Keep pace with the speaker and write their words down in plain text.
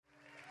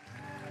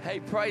Hey,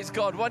 praise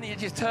God. Why don't you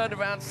just turn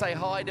around and say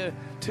hi to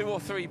 2 or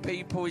 3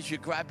 people as you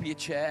grab your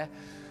chair.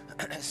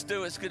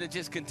 Stuart's going to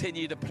just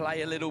continue to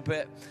play a little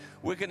bit.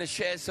 We're going to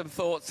share some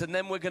thoughts, and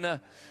then we're going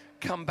to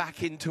come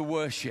back into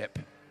worship.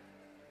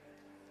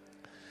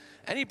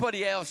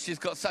 Anybody else just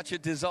got such a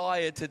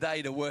desire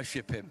today to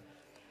worship him?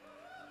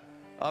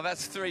 Oh,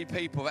 that's 3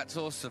 people. That's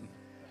awesome.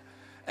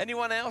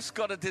 Anyone else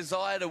got a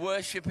desire to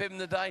worship him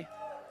today?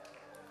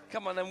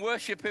 Come on, and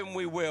worship him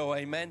we will,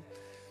 amen.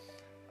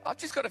 I've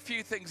just got a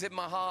few things in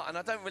my heart, and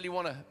I don't really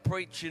want to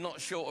preach. You're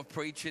not short of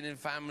preaching in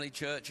family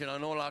church, and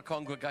in all our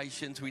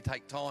congregations we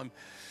take time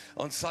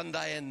on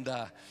Sunday and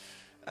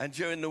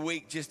during the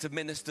week just to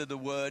minister the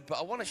word. But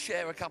I want to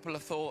share a couple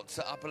of thoughts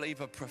that I believe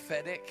are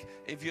prophetic.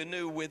 If you're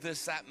new with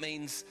us, that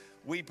means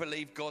we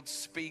believe God's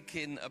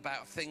speaking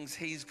about things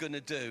he's going to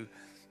do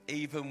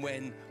even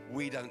when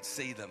we don't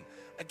see them.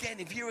 Again,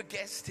 if you're a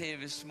guest here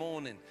this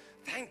morning,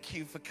 thank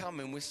you for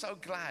coming. We're so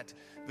glad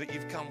that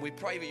you've come. We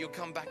pray that you'll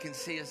come back and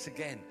see us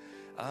again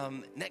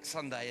next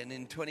Sunday and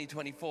in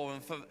 2024.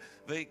 And for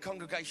the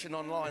congregation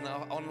online,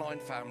 our online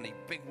family,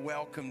 big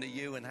welcome to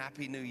you and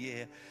Happy New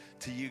Year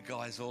to you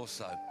guys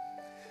also.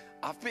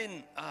 I've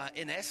been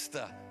in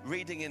Esther,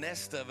 reading in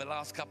Esther the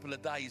last couple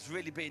of days,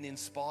 really being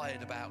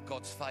inspired about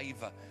God's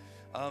favor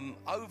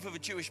over the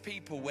Jewish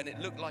people when it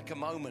looked like a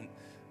moment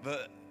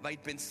that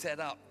they'd been set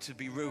up to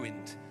be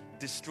ruined,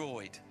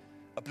 destroyed,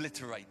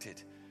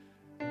 obliterated.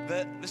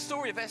 The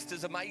story of Esther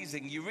is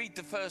amazing. You read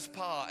the first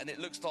part and it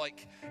looks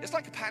like, it's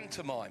like a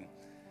pantomime.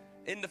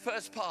 In the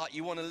first part,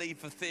 you want to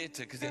leave the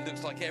theatre because it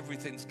looks like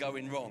everything's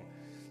going wrong.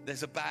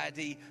 There's a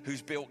baddie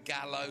who's built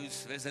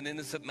gallows. There's an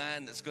innocent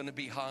man that's going to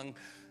be hung.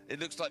 It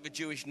looks like the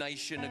Jewish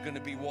nation are going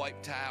to be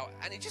wiped out.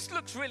 And it just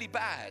looks really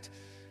bad.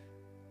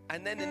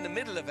 And then in the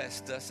middle of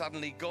Esther,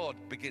 suddenly God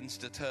begins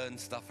to turn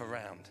stuff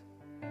around.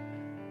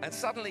 And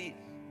suddenly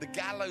the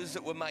gallows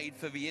that were made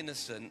for the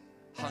innocent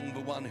hung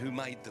the one who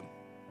made them.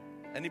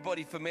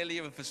 Anybody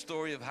familiar with the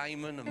story of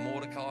Haman and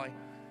Mordecai?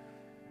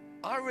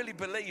 I really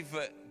believe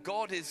that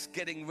God is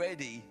getting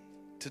ready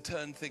to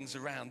turn things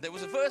around. There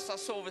was a verse I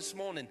saw this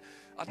morning.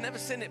 I'd never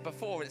seen it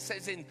before. It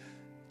says in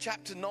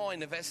chapter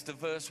 9 of Esther,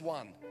 verse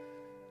 1,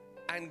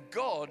 and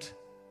God,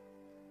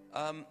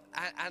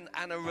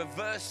 and a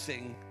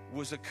reversing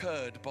was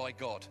occurred by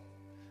God.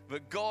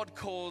 That God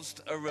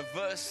caused a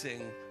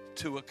reversing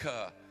to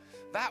occur.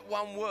 That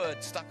one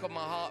word stuck on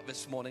my heart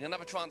this morning. In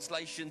other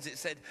translations, it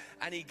said,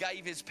 and he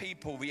gave his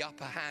people the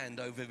upper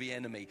hand over the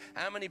enemy.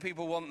 How many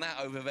people want that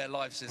over their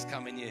lives this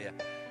coming year?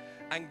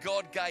 And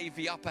God gave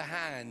the upper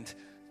hand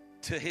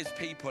to his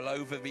people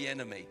over the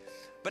enemy.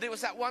 But it was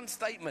that one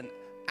statement,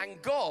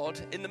 and God,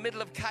 in the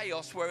middle of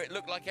chaos where it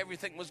looked like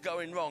everything was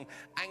going wrong,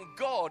 and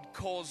God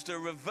caused a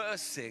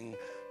reversing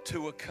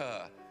to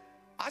occur.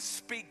 I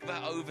speak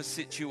that over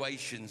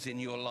situations in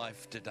your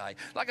life today.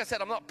 Like I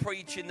said, I'm not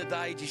preaching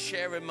today, just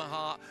sharing my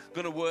heart.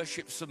 Going to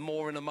worship some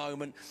more in a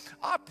moment.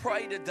 I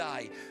pray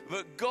today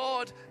that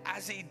God,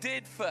 as he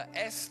did for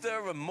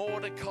Esther and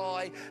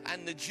Mordecai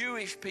and the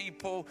Jewish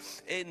people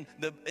in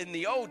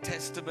the Old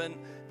Testament,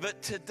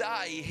 that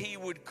today he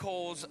would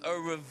cause a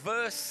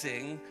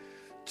reversing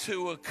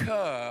to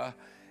occur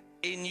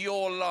in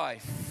your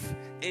life,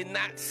 in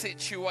that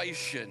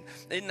situation,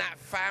 in that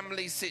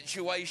family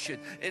situation,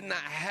 in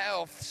that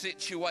health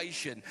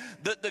situation,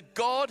 that the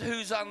God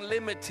who's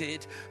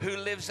unlimited, who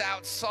lives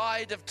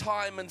outside of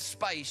time and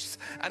space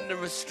and the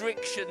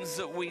restrictions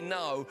that we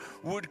know,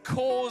 would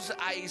cause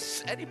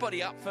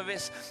anybody up for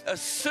this, a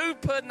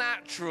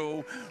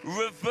supernatural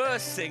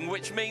reversing,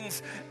 which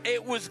means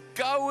it was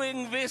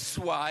going this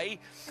way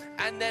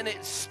and then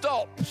it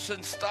stops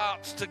and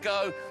starts to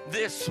go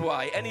this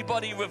way.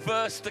 Anybody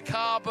reversed the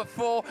car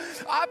before?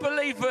 I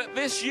believe that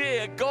this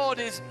year God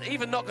is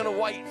even not going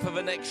to wait for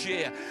the next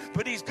year,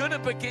 but he's going to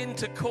begin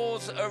to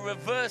cause a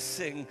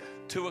reversing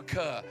to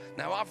occur.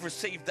 Now, I've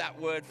received that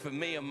word from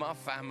me and my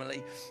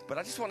family, but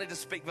I just wanted to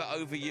speak that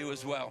over you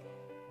as well.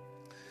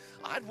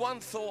 I had one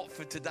thought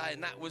for today,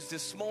 and that was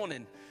this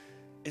morning.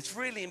 It's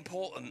really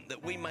important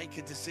that we make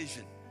a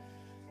decision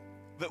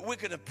that we're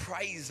going to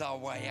praise our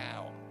way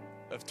out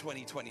of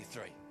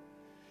 2023,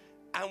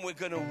 and we're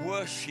going to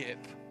worship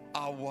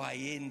our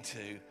way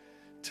into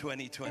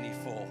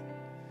 2024.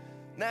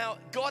 Now,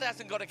 God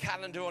hasn't got a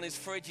calendar on his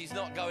fridge. He's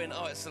not going,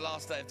 oh, it's the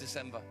last day of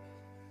December.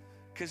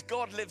 Because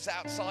God lives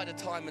outside of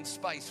time and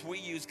space. We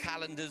use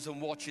calendars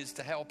and watches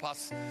to help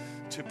us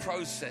to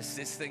process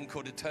this thing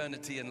called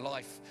eternity and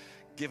life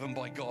given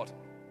by God.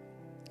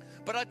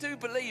 But I do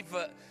believe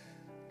that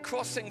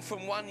crossing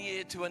from one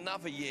year to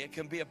another year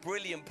can be a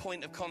brilliant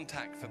point of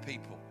contact for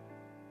people.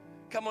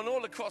 Come on,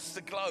 all across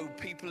the globe,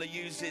 people are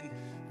using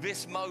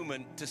this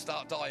moment to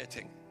start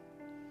dieting.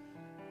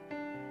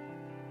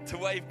 To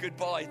wave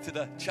goodbye to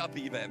the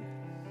chubby them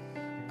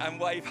and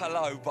wave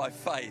hello by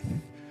faith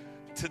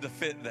to the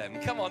fit them.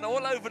 Come on,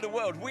 all over the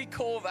world, we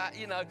call that,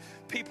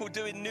 people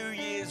doing New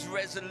Year's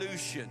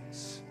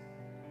resolutions.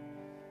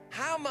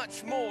 How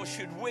much more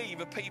should we,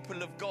 the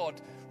people of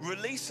God,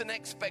 release an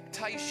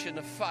expectation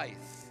of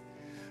faith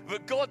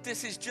But God,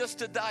 this is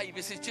just a day.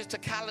 This is just a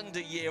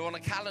calendar year on a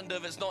calendar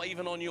that's not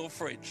even on your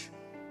fridge.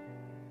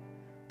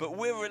 But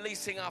we're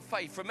releasing our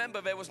faith. Remember,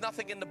 there was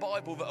nothing in the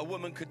Bible that a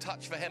woman could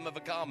touch the hem of a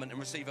garment and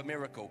receive a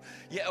miracle.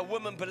 Yet a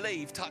woman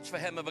believed, touched the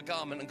hem of a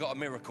garment and got a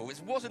miracle.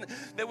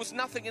 There was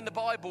nothing in the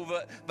Bible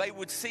that they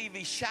would see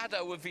the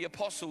shadow of the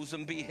apostles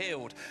and be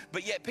healed.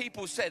 But yet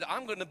people said,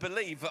 I'm going to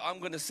believe that I'm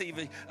going to see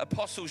the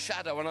apostles'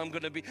 shadow and I'm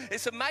going to be.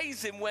 It's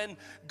amazing when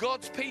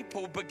God's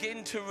people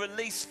begin to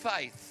release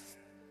faith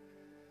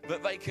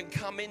that they can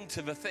come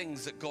into the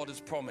things that God has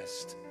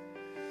promised.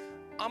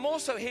 I'm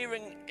also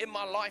hearing in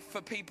my life for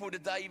people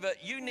today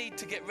that you need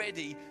to get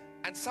ready,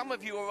 and some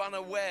of you are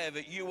unaware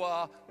that you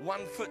are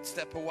one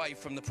footstep away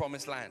from the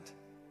promised land.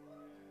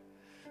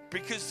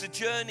 Because the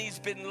journey's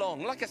been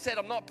long. Like I said,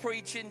 I'm not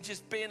preaching,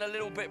 just being a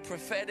little bit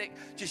prophetic,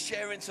 just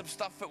sharing some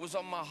stuff that was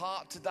on my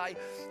heart today.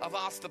 I've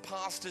asked the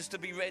pastors to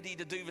be ready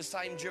to do the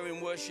same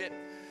during worship.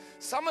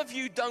 Some of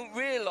you don't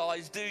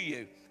realize, do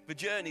you? The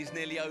journey's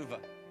nearly over.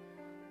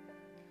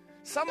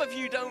 Some of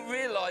you don't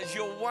realize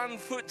you're one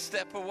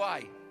footstep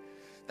away.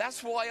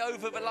 That's why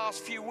over the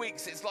last few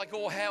weeks, it's like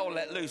all hell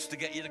let loose to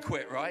get you to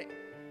quit, right?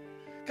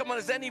 Come on,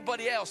 has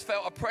anybody else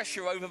felt a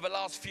pressure over the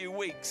last few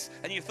weeks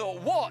and you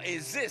thought, what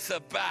is this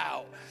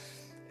about?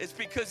 It's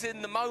because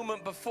in the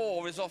moment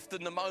before is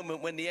often the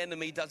moment when the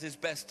enemy does his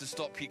best to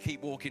stop you.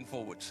 Keep walking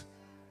forwards.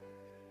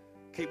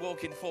 Keep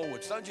walking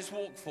forwards. Don't just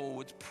walk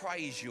forwards,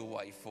 praise your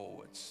way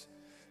forwards.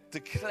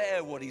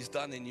 Declare what he's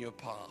done in your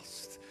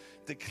past.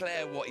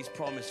 Declare what he's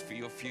promised for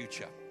your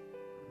future.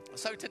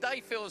 So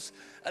today feels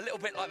a little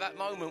bit like that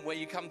moment where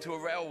you come to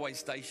a railway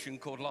station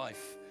called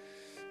life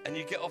and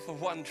you get off of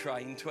one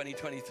train,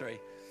 2023,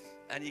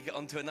 and you get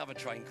onto another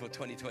train called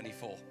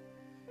 2024.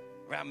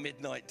 Around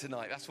midnight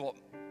tonight. That's what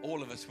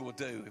all of us will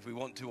do. If we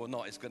want to or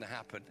not, it's going to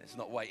happen. It's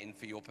not waiting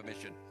for your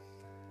permission.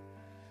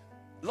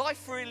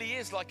 Life really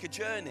is like a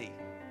journey.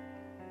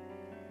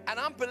 And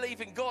I'm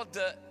believing God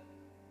that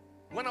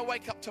when I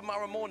wake up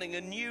tomorrow morning,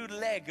 a new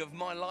leg of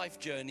my life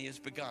journey has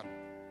begun.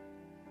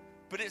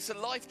 But it's a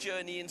life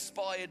journey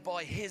inspired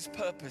by his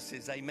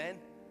purposes, amen?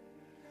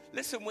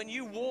 Listen, when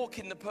you walk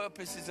in the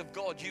purposes of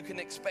God, you can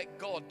expect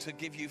God to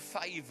give you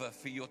favor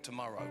for your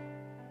tomorrow.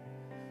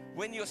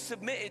 When you're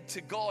submitted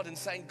to God and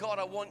saying, God,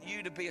 I want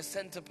you to be a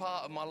center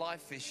part of my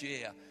life this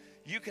year,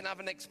 you can have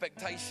an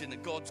expectation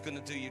that God's going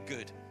to do you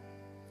good.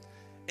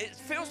 It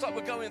feels like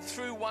we're going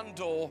through one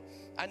door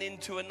and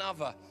into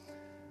another.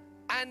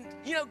 And,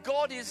 you know,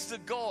 God is the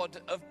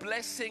God of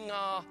blessing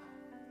our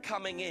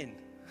coming in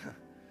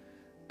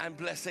and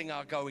blessing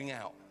our going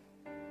out.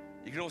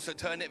 You can also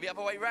turn it the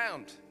other way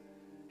around.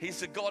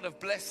 He's the God of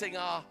blessing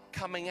our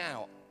coming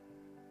out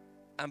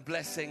and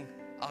blessing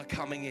our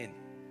coming in.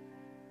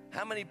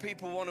 How many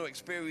people want to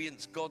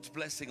experience God's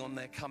blessing on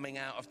their coming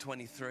out of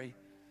 23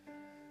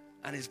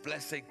 and his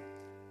blessing?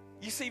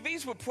 You see,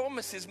 these were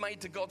promises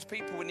made to God's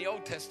people in the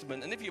Old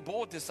Testament. And if you're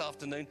bored this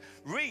afternoon,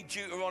 read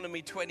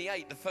Deuteronomy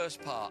 28, the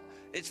first part.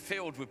 It's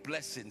filled with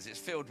blessings. It's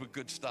filled with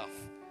good stuff.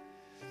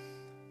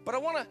 But I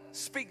want to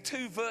speak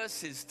two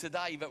verses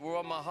today that were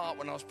on my heart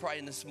when I was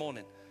praying this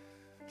morning.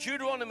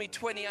 Deuteronomy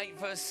 28,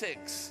 verse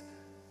 6.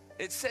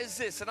 It says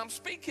this, and I'm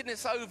speaking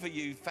this over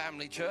you,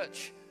 family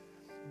church.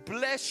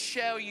 Blessed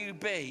shall you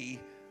be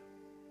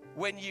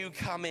when you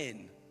come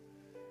in,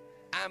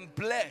 and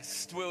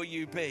blessed will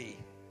you be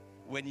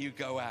when you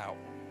go out.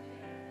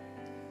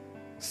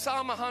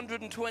 Psalm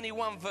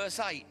 121, verse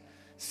 8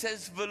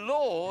 says, the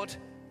Lord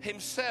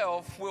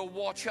himself will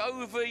watch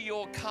over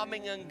your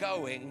coming and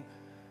going,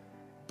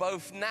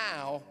 both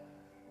now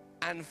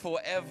and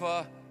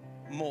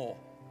forevermore.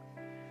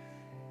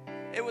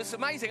 It was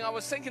amazing. I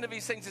was thinking of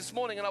these things this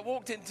morning, and I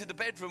walked into the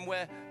bedroom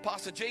where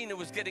Pastor Gina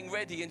was getting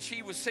ready, and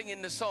she was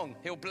singing the song,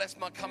 He'll bless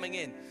my coming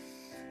in,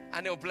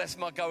 and He'll bless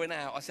my going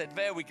out. I said,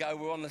 there we go,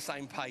 we're on the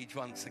same page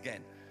once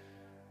again.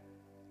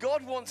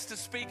 God wants to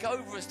speak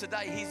over us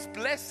today. He's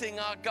blessing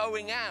our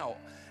going out,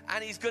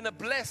 and he's going to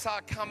bless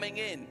our coming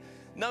in.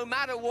 No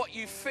matter what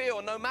you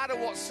feel, no matter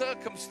what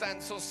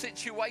circumstance or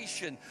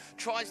situation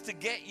tries to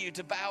get you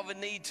to bow the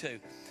knee to.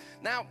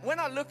 Now, when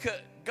I look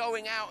at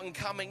going out and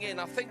coming in,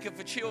 I think of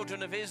the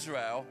children of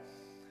Israel.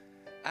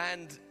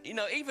 And, you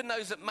know, even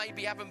those that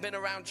maybe haven't been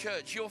around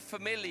church, you're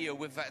familiar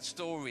with that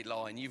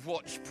storyline. You've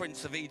watched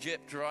Prince of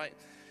Egypt, right?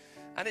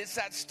 And it's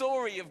that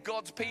story of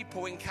God's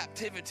people in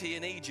captivity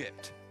in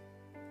Egypt.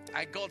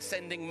 And God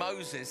sending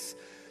Moses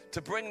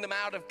to bring them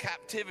out of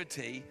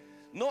captivity,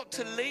 not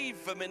to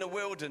leave them in a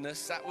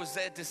wilderness. That was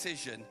their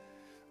decision.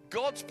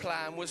 God's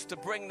plan was to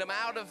bring them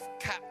out of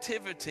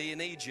captivity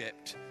in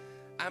Egypt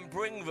and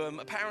bring them,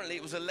 apparently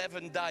it was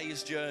 11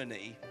 days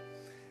journey,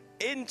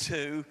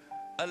 into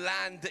a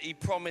land that he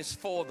promised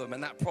for them,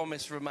 and that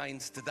promise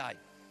remains today.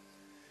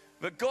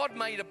 But God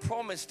made a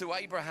promise to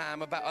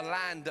Abraham about a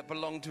land that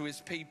belonged to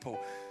his people.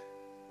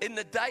 In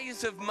the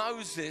days of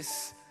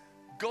Moses,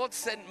 God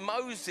sent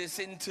Moses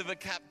into the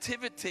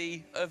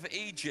captivity of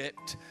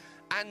Egypt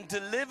and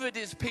delivered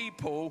his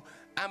people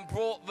and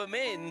brought them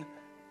in,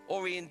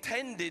 or he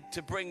intended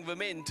to bring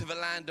them into the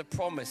land of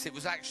promise. It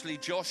was actually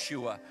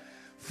Joshua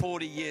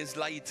 40 years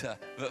later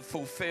that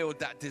fulfilled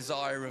that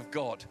desire of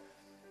God.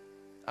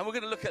 And we're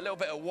going to look at a little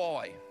bit at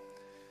why.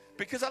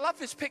 Because I love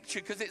this picture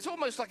because it's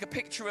almost like a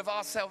picture of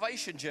our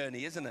salvation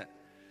journey, isn't it?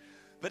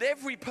 But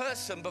every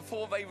person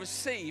before they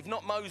receive,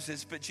 not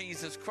Moses, but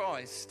Jesus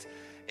Christ,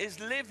 is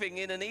living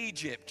in an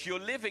Egypt. You're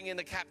living in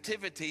a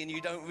captivity and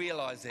you don't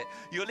realize it.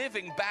 You're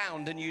living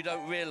bound and you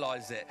don't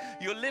realize it.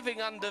 You're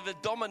living under the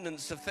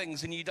dominance of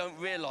things and you don't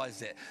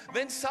realize it.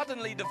 Then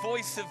suddenly the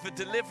voice of the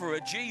deliverer,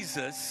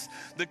 Jesus,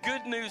 the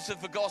good news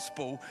of the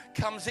gospel,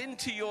 comes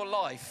into your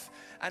life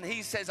and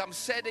he says, I'm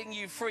setting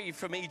you free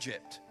from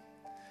Egypt.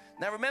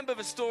 Now remember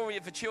the story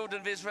of the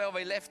children of Israel.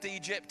 They left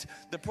Egypt.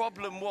 The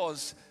problem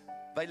was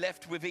they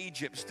left with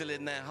Egypt still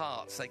in their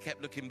hearts. They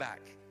kept looking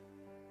back.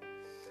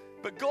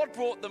 But God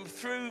brought them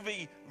through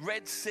the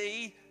Red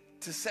Sea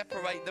to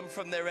separate them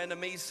from their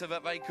enemies so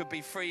that they could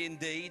be free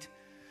indeed.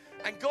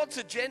 And God's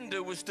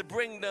agenda was to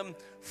bring them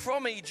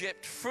from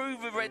Egypt through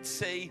the Red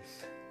Sea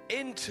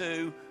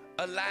into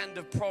a land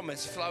of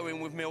promise flowing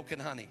with milk and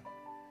honey.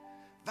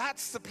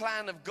 That's the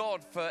plan of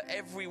God for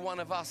every one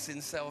of us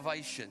in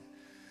salvation.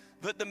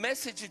 That the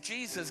message of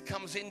Jesus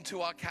comes into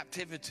our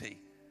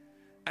captivity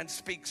and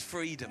speaks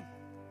freedom.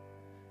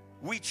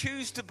 We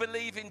choose to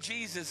believe in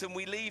Jesus and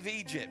we leave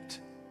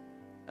Egypt.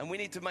 And we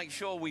need to make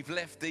sure we've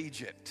left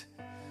Egypt.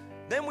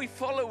 Then we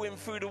follow him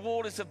through the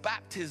waters of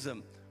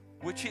baptism,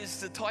 which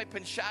is the type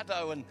and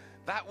shadow. And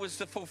that was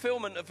the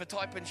fulfillment of the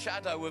type and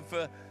shadow of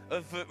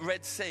the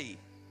Red Sea.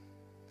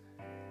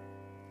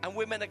 And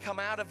we're meant to come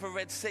out of the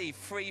Red Sea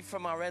free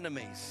from our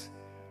enemies,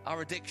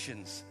 our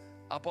addictions,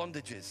 our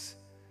bondages.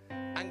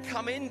 And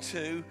come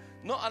into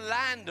not a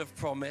land of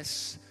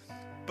promise,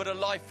 but a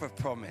life of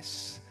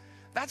promise.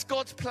 That's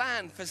God's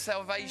plan for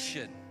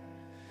salvation.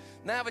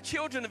 Now, the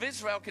children of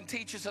Israel can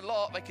teach us a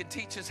lot. They can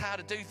teach us how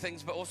to do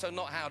things, but also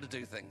not how to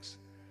do things.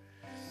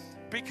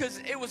 Because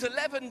it was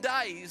 11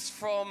 days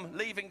from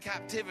leaving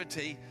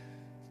captivity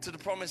to the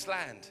promised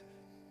land.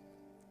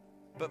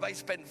 But they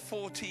spent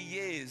 40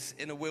 years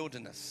in a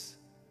wilderness,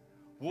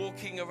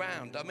 walking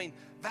around. I mean,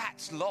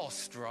 that's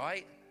lost,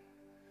 right?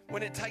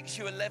 When it takes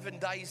you 11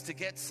 days to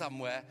get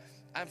somewhere,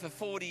 and for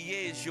 40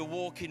 years you're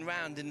walking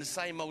around in the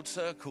same old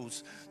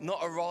circles, not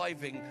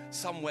arriving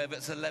somewhere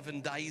that's 11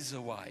 days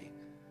away.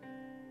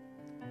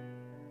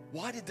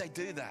 Why did they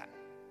do that?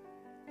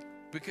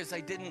 Because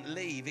they didn't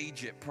leave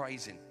Egypt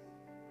praising.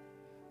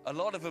 A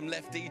lot of them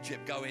left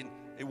Egypt going,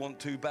 it wasn't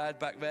too bad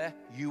back there.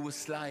 You were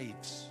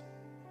slaves.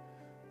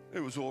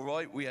 It was all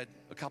right. We had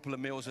a couple of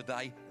meals a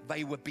day.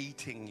 They were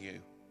beating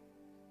you.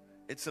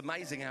 It's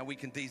amazing how we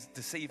can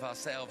deceive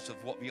ourselves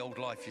of what the old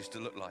life used to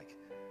look like.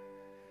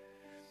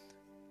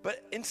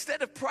 But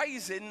instead of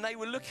praising, they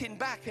were looking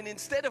back. And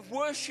instead of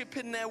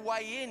worshiping their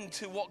way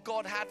into what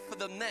God had for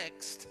them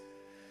next,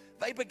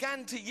 they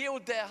began to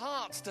yield their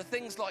hearts to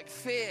things like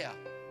fear.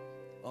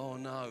 Oh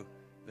no,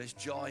 there's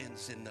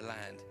giants in the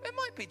land. There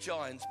might be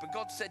giants, but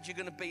God said you're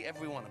going to beat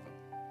every one of them.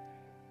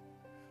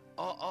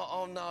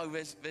 Oh no,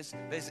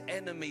 there's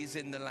enemies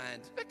in the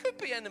land. There could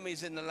be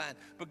enemies in the land,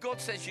 but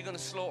God says you're going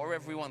to slaughter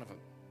every one of them.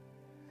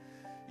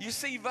 You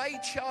see, they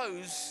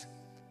chose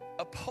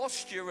a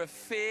posture of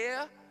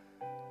fear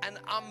and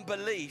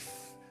unbelief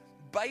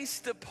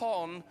based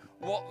upon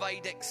what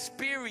they'd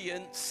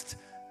experienced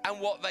and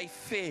what they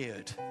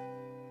feared.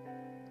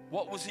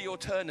 What was the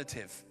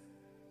alternative?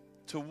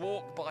 To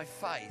walk by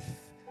faith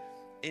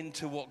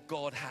into what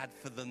God had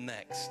for them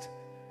next.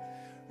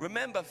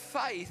 Remember,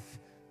 faith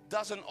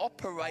doesn't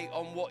operate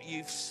on what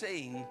you've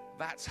seen.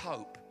 That's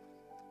hope.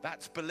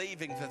 That's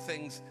believing for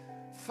things.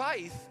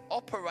 Faith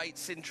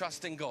operates in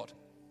trusting God,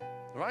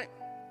 right?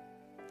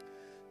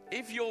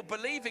 If you're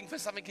believing for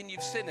something and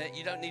you've seen it,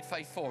 you don't need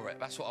faith for it.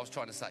 That's what I was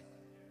trying to say.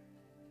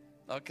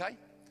 Okay?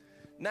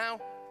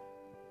 Now,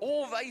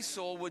 all they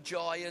saw were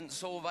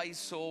giants, all they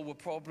saw were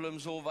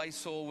problems, all they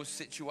saw was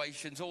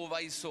situations, all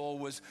they saw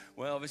was,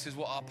 well, this is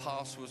what our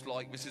past was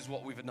like, this is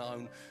what we've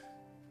known.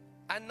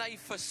 And they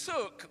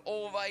forsook,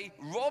 or they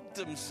robbed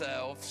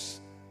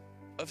themselves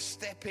of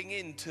stepping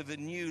into the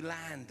new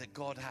land that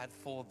God had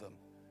for them.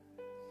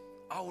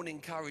 I want to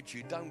encourage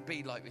you, don't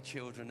be like the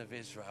children of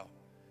Israel.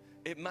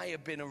 It may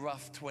have been a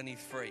rough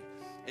 23.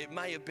 It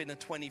may have been a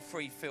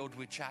 23 filled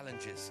with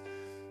challenges.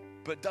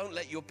 But don't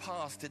let your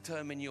past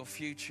determine your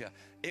future.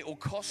 It will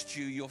cost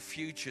you your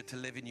future to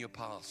live in your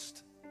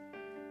past.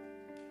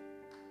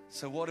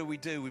 So what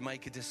do? We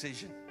make a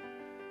decision.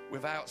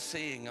 Without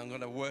seeing, I'm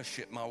going to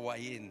worship my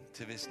way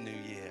into this new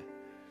year.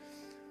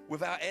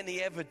 Without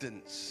any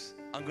evidence,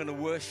 I'm going to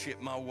worship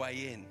my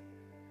way in.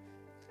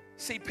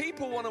 See,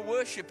 people want to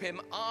worship him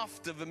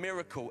after the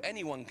miracle.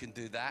 Anyone can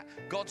do that.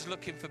 God's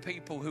looking for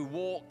people who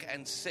walk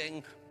and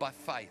sing by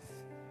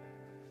faith.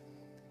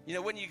 You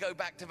know, when you go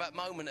back to that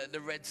moment at the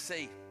Red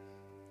Sea,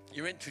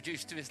 you're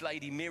introduced to this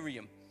lady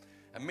Miriam.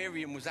 And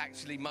Miriam was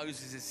actually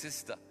Moses'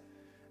 sister.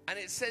 And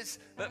it says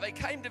that they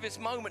came to this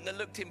moment that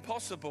looked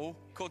impossible,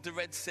 called the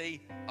Red Sea.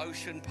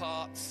 Ocean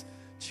parts,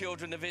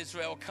 children of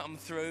Israel come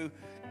through,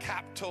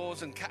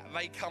 captors, and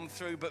they come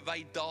through, but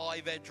they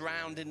die, they're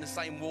drowned in the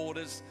same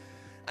waters.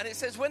 And it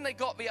says when they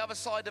got the other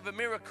side of a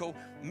miracle,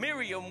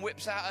 Miriam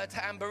whips out her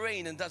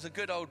tambourine and does a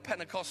good old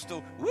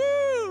Pentecostal,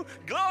 woo,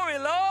 glory,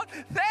 Lord,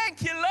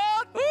 thank you,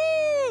 Lord,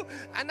 woo.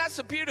 And that's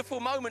a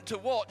beautiful moment to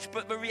watch,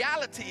 but the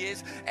reality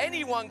is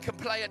anyone can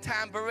play a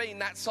tambourine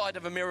that side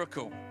of a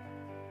miracle.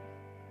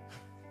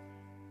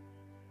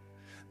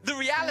 The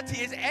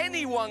reality is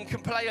anyone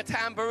can play a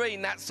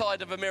tambourine that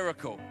side of a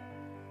miracle.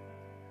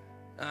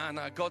 And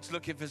God's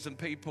looking for some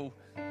people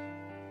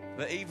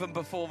that even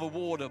before the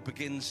water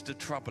begins to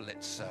trouble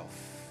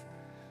itself,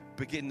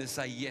 begin to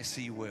say, yes,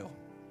 he will.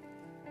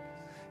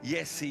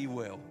 Yes, he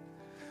will.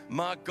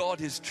 My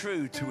God is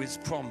true to his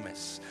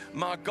promise.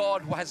 My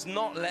God has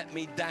not let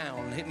me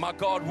down. My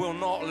God will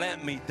not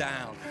let me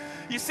down.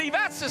 You see,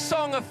 that's a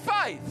song of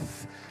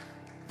faith.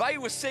 They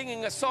were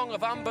singing a song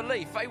of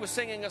unbelief. They were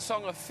singing a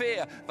song of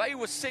fear. They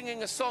were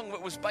singing a song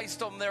that was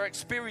based on their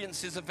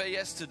experiences of their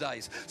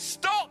yesterdays.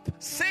 Stop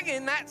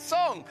singing that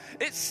song.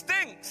 It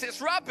stinks.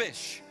 It's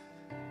rubbish.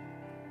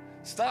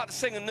 Start to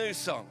sing a new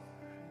song.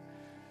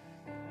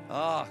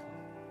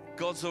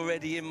 God's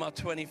already in my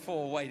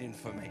 24 waiting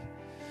for me.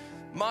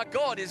 My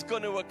God is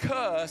going to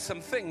occur some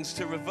things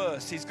to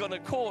reverse. He's going to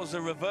cause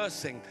a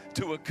reversing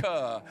to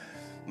occur.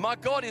 My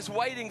God is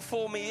waiting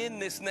for me in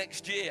this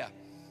next year.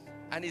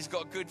 And he's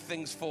got good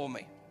things for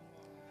me.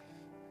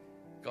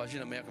 Guys, you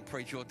know me, I can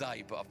preach all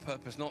day, but I've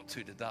purposed not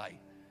to today.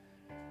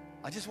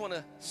 I just want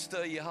to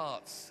stir your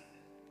hearts.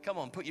 Come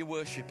on, put your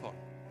worship on.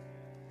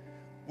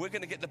 We're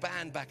going to get the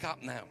band back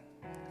up now.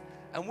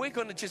 And we're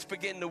going to just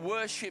begin to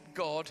worship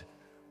God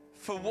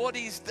for what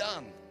he's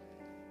done.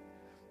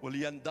 Well,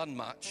 he hasn't done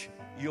much.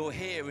 You're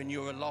here and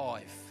you're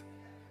alive.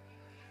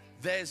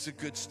 There's a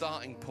good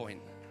starting point.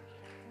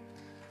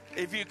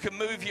 If you can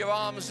move your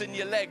arms and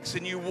your legs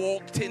and you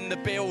walked in the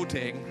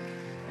building,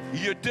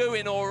 you're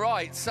doing all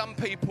right. Some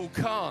people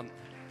can't.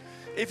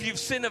 If you've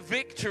seen a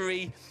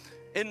victory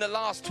in the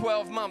last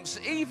 12 months,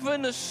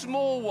 even a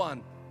small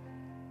one,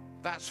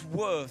 that's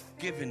worth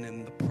giving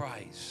him the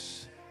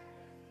praise.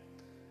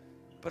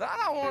 But I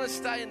don't want to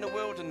stay in the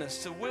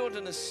wilderness. The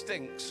wilderness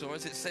stinks, or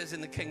as it says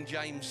in the King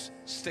James,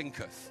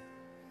 stinketh.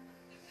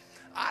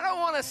 I don't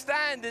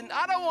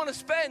want to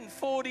spend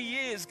 40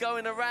 years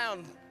going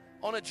around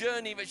on a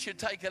journey that should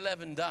take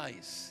 11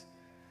 days.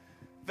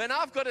 Then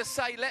I've got to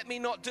say, let me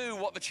not do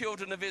what the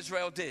children of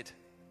Israel did.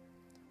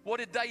 What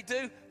did they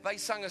do? They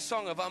sang a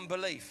song of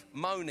unbelief,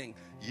 moaning,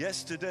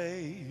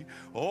 yesterday,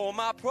 all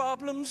my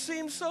problems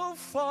seem so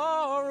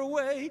far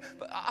away.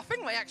 But I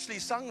think they actually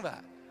sung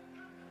that.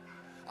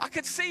 I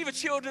could see the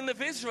children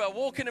of Israel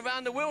walking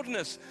around the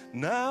wilderness.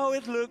 Now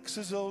it looks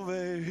as though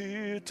they're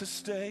here to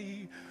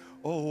stay.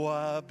 Oh,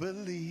 I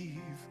believe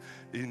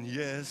in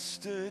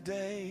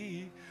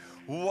yesterday.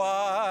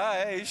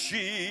 Why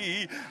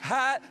she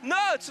had... No,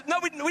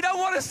 we don't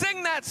want to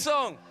sing that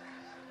song.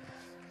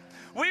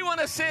 We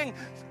want to sing,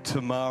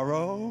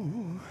 tomorrow,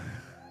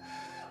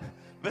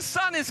 the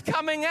sun is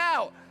coming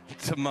out.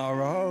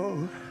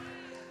 Tomorrow,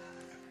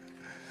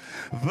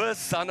 the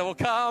sun will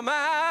come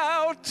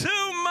out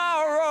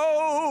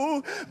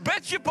tomorrow.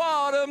 Bet your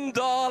bottom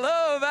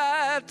dollar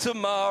that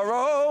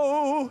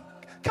tomorrow.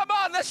 Come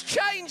on, let's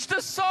change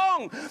the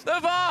song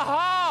of our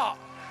heart.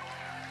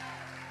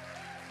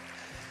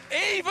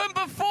 Even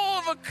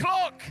before the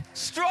clock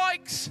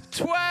strikes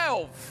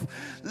 12,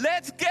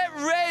 let's get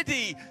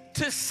ready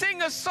to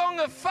sing a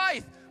song of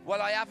faith.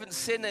 Well, I haven't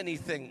seen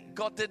anything.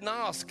 God didn't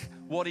ask,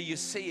 what are you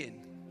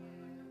seeing?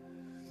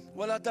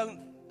 Well,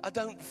 I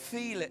don't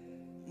feel it.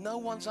 No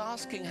one's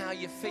asking how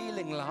you're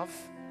feeling, love.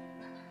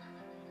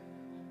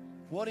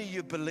 What are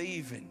you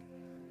believing?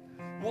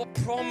 What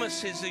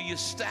promises are you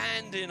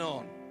standing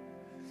on?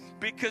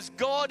 Because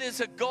God is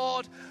a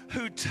God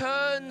who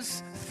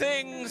turns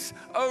things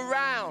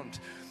around.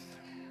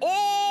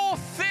 All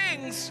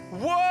things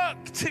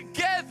work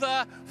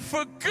together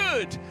for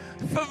good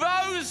for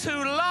those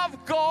who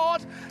love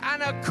God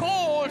and are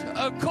called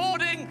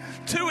according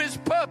to his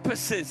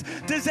purposes.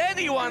 Does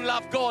anyone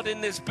love God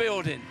in this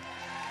building?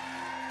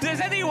 Does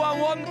anyone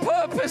want the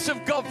purpose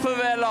of God for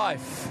their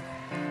life?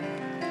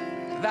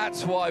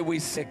 That's why we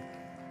sing.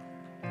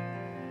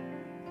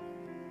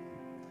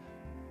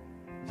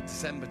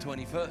 December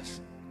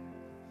 21st.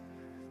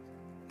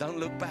 Don't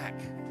look back.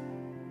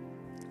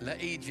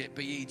 Let Egypt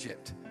be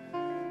Egypt.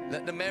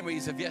 Let the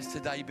memories of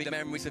yesterday be the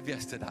memories of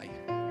yesterday.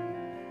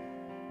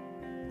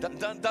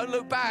 Don't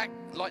look back.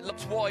 Like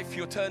Lot's wife,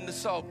 you'll turn the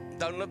sod.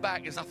 Don't look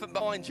back. There's nothing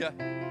behind you.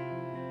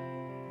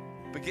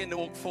 Begin to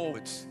walk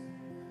forwards.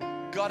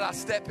 God, I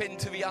step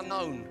into the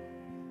unknown,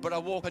 but I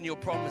walk on your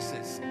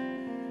promises.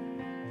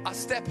 I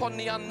step on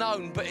the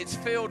unknown, but it's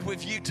filled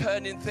with you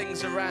turning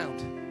things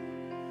around.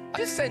 I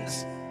just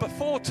sense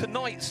before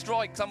tonight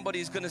strikes,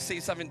 somebody's going to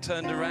see something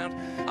turned around.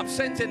 I'm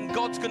sensing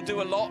God's going to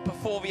do a lot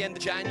before the end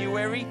of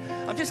January.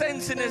 I'm just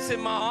sensing this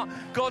in my heart.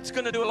 God's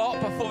going to do a lot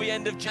before the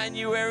end of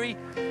January.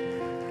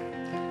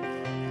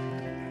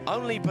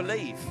 Only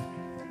believe.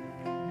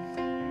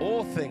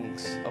 All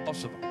things are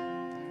possible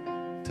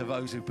to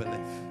those who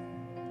believe.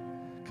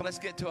 Come, let's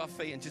get to our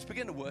feet and just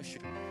begin to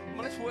worship. Come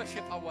on, let's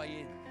worship our way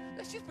in.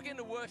 Let's just begin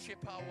to worship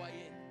our way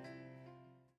in.